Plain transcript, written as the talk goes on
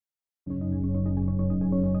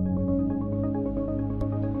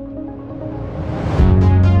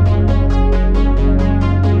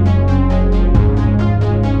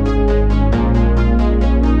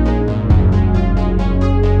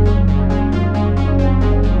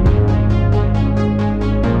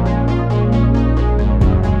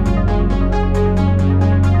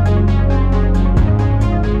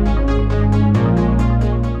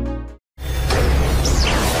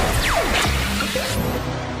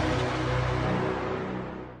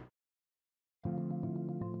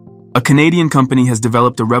Canadian company has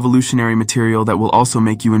developed a revolutionary material that will also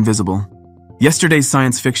make you invisible. Yesterday's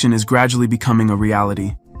science fiction is gradually becoming a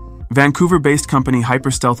reality. Vancouver-based company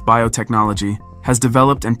Hyperstealth Biotechnology has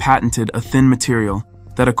developed and patented a thin material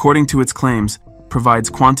that, according to its claims, provides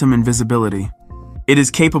quantum invisibility. It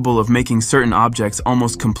is capable of making certain objects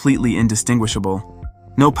almost completely indistinguishable.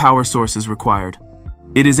 No power source is required.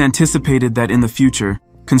 It is anticipated that in the future,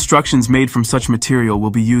 constructions made from such material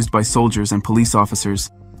will be used by soldiers and police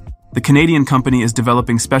officers. The Canadian company is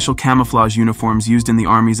developing special camouflage uniforms used in the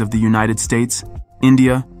armies of the United States,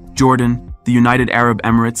 India, Jordan, the United Arab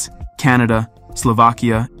Emirates, Canada,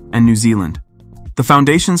 Slovakia, and New Zealand. The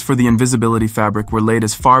foundations for the invisibility fabric were laid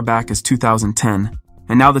as far back as 2010,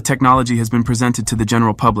 and now the technology has been presented to the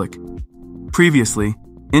general public. Previously,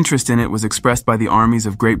 interest in it was expressed by the armies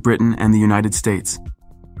of Great Britain and the United States.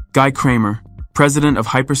 Guy Kramer, president of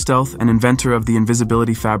Hyperstealth and inventor of the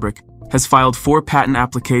invisibility fabric, has filed 4 patent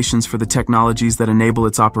applications for the technologies that enable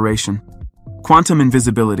its operation. Quantum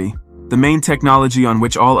invisibility, the main technology on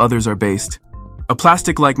which all others are based. A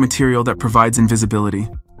plastic-like material that provides invisibility.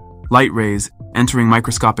 Light rays, entering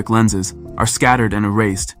microscopic lenses, are scattered and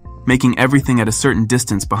erased, making everything at a certain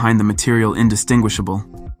distance behind the material indistinguishable.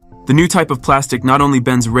 The new type of plastic not only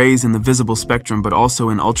bends rays in the visible spectrum but also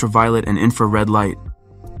in ultraviolet and infrared light.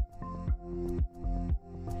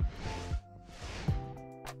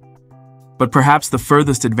 But perhaps the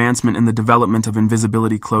furthest advancement in the development of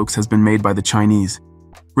invisibility cloaks has been made by the Chinese.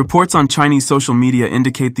 Reports on Chinese social media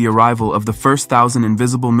indicate the arrival of the first 1,000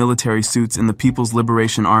 invisible military suits in the People's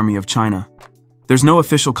Liberation Army of China. There's no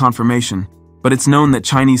official confirmation, but it's known that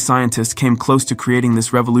Chinese scientists came close to creating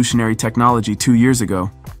this revolutionary technology 2 years ago.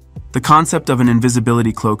 The concept of an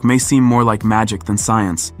invisibility cloak may seem more like magic than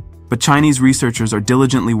science, but Chinese researchers are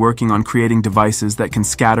diligently working on creating devices that can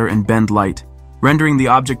scatter and bend light, rendering the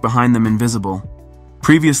object behind them invisible.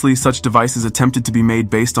 Previously, such devices attempted to be made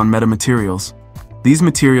based on metamaterials. These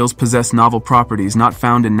materials possess novel properties not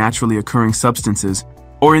found in naturally occurring substances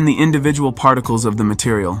or in the individual particles of the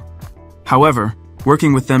material. However,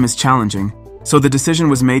 working with them is challenging, so the decision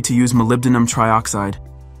was made to use molybdenum trioxide.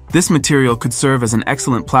 This material could serve as an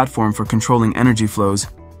excellent platform for controlling energy flows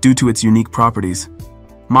due to its unique properties.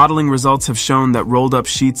 Modeling results have shown that rolled-up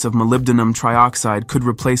sheets of molybdenum trioxide could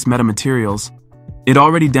replace metamaterials. It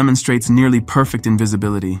already demonstrates nearly perfect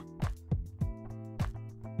invisibility.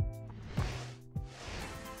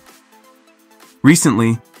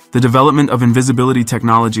 Recently, the development of invisibility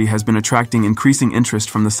technology has been attracting increasing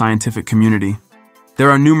interest from the scientific community.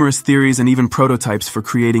 There are numerous theories and even prototypes for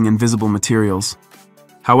creating invisible materials.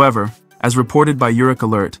 However, as reported by Euric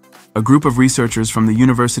Alert, a group of researchers from the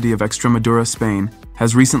University of Extremadura, Spain,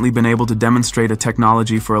 has recently been able to demonstrate a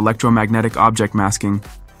technology for electromagnetic object masking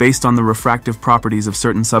based on the refractive properties of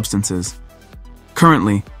certain substances.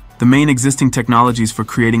 Currently, the main existing technologies for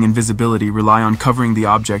creating invisibility rely on covering the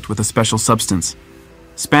object with a special substance.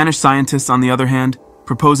 Spanish scientists, on the other hand,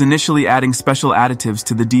 propose initially adding special additives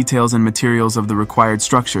to the details and materials of the required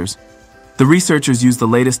structures. The researchers use the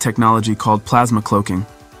latest technology called plasma cloaking,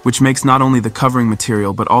 which makes not only the covering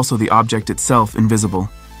material but also the object itself invisible.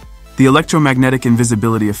 The electromagnetic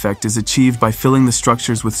invisibility effect is achieved by filling the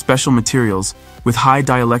structures with special materials with high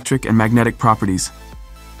dielectric and magnetic properties.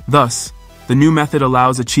 Thus, the new method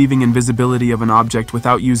allows achieving invisibility of an object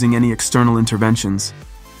without using any external interventions.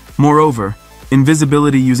 Moreover,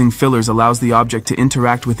 invisibility using fillers allows the object to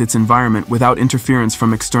interact with its environment without interference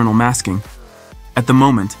from external masking. At the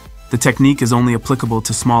moment, the technique is only applicable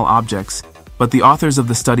to small objects, but the authors of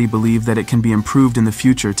the study believe that it can be improved in the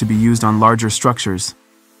future to be used on larger structures.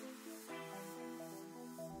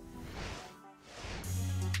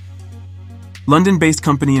 London-based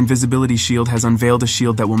company Invisibility Shield has unveiled a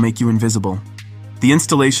shield that will make you invisible. The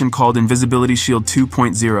installation, called Invisibility Shield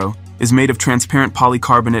 2.0, is made of transparent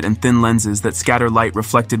polycarbonate and thin lenses that scatter light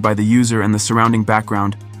reflected by the user and the surrounding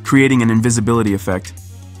background, creating an invisibility effect.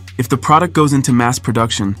 If the product goes into mass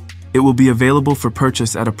production, it will be available for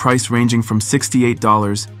purchase at a price ranging from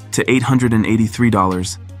 $68 to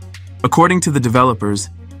 $883. According to the developers,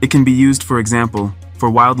 it can be used, for example, for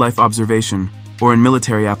wildlife observation or in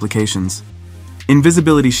military applications.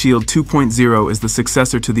 Invisibility Shield 2.0 is the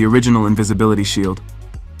successor to the original Invisibility Shield.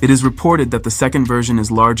 It is reported that the second version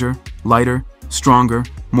is larger, lighter, stronger,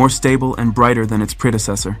 more stable, and brighter than its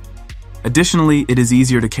predecessor. Additionally, it is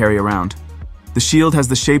easier to carry around. The shield has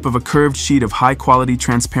the shape of a curved sheet of high-quality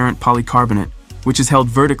transparent polycarbonate, which is held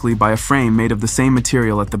vertically by a frame made of the same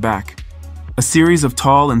material at the back. A series of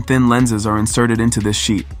tall and thin lenses are inserted into this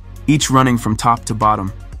sheet, each running from top to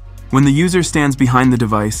bottom. When the user stands behind the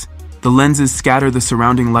device, the lenses scatter the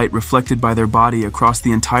surrounding light reflected by their body across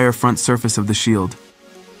the entire front surface of the shield.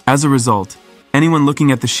 As a result, anyone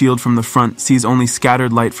looking at the shield from the front sees only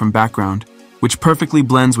scattered light from background, which perfectly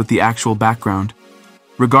blends with the actual background.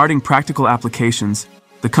 Regarding practical applications,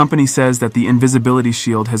 the company says that the invisibility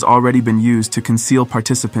shield has already been used to conceal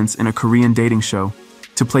participants in a Korean dating show,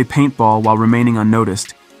 to play paintball while remaining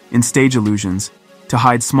unnoticed, in stage illusions, to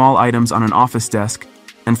hide small items on an office desk,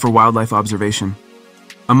 and for wildlife observation.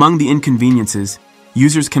 Among the inconveniences,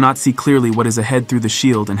 users cannot see clearly what is ahead through the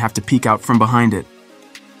shield and have to peek out from behind it.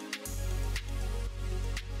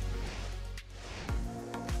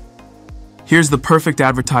 Here's the perfect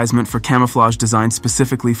advertisement for camouflage designed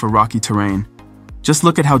specifically for rocky terrain. Just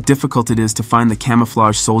look at how difficult it is to find the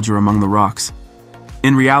camouflage soldier among the rocks.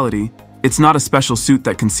 In reality, it's not a special suit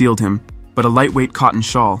that concealed him, but a lightweight cotton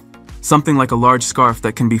shawl, something like a large scarf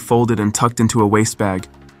that can be folded and tucked into a waist bag.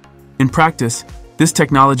 In practice, this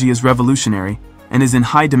technology is revolutionary and is in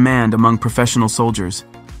high demand among professional soldiers.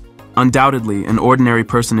 Undoubtedly, an ordinary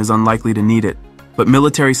person is unlikely to need it, but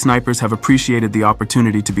military snipers have appreciated the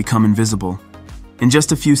opportunity to become invisible. In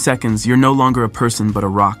just a few seconds, you're no longer a person but a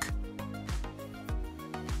rock.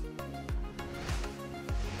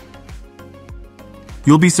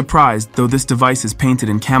 You'll be surprised, though this device is painted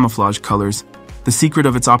in camouflage colors, the secret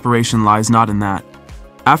of its operation lies not in that.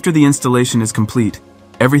 After the installation is complete,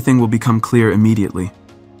 everything will become clear immediately.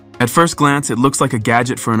 At first glance, it looks like a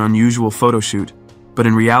gadget for an unusual photo shoot, but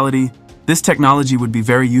in reality, this technology would be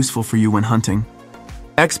very useful for you when hunting.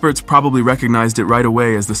 Experts probably recognized it right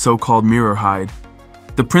away as the so-called mirror hide.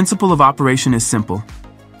 The principle of operation is simple.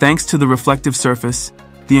 Thanks to the reflective surface,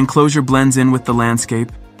 the enclosure blends in with the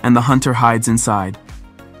landscape, and the hunter hides inside.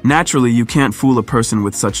 Naturally, you can't fool a person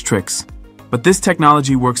with such tricks, but this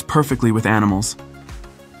technology works perfectly with animals.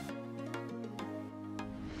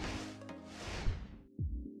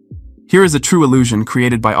 Here is a true illusion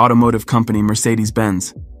created by automotive company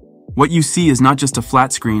Mercedes-Benz. What you see is not just a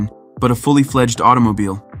flat screen, but a fully fledged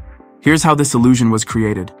automobile. Here's how this illusion was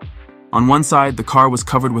created. On one side, the car was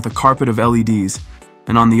covered with a carpet of LEDs,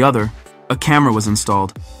 and on the other, a camera was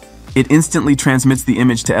installed. It instantly transmits the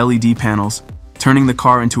image to LED panels, turning the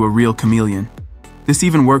car into a real chameleon. This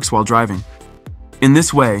even works while driving. In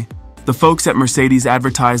this way, the folks at Mercedes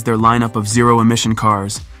advertised their lineup of zero-emission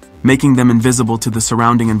cars, making them invisible to the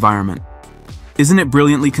surrounding environment. Isn't it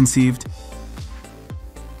brilliantly conceived?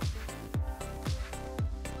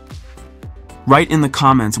 Write in the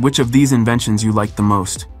comments which of these inventions you liked the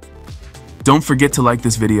most. Don't forget to like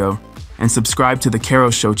this video and subscribe to the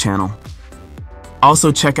Karo Show channel.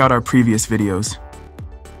 Also check out our previous videos.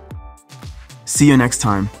 See you next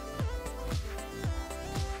time.